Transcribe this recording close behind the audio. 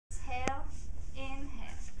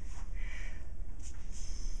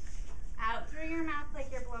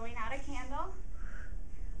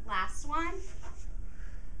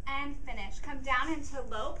come down into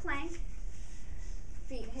low plank.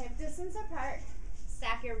 Feet hip distance apart.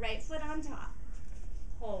 Stack your right foot on top.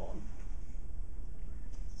 Hold.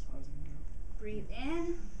 Breathe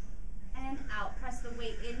in and out. Press the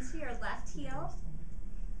weight into your left heel.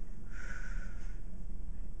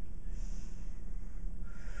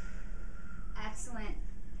 Excellent.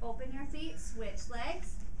 Open your feet, switch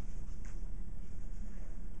legs.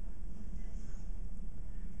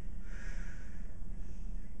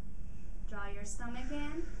 Draw your stomach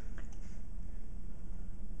in.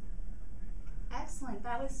 Excellent.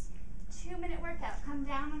 That was a 2-minute workout. Come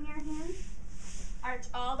down on your hands. Arch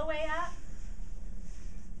all the way up.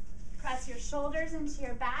 Press your shoulders into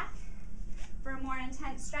your back. For a more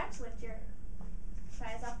intense stretch, lift your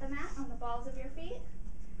thighs off the mat on the balls of your feet.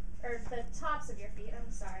 Or the tops of your feet,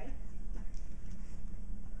 I'm sorry.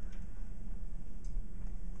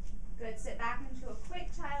 Good, sit back into a quick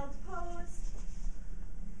child's pose.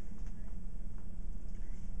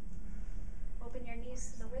 Open your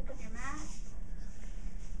knees to the width of your mat.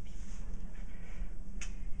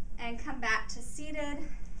 And come back to seated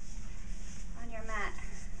on your mat.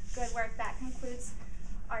 Good work, that concludes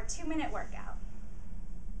our 2-minute workout.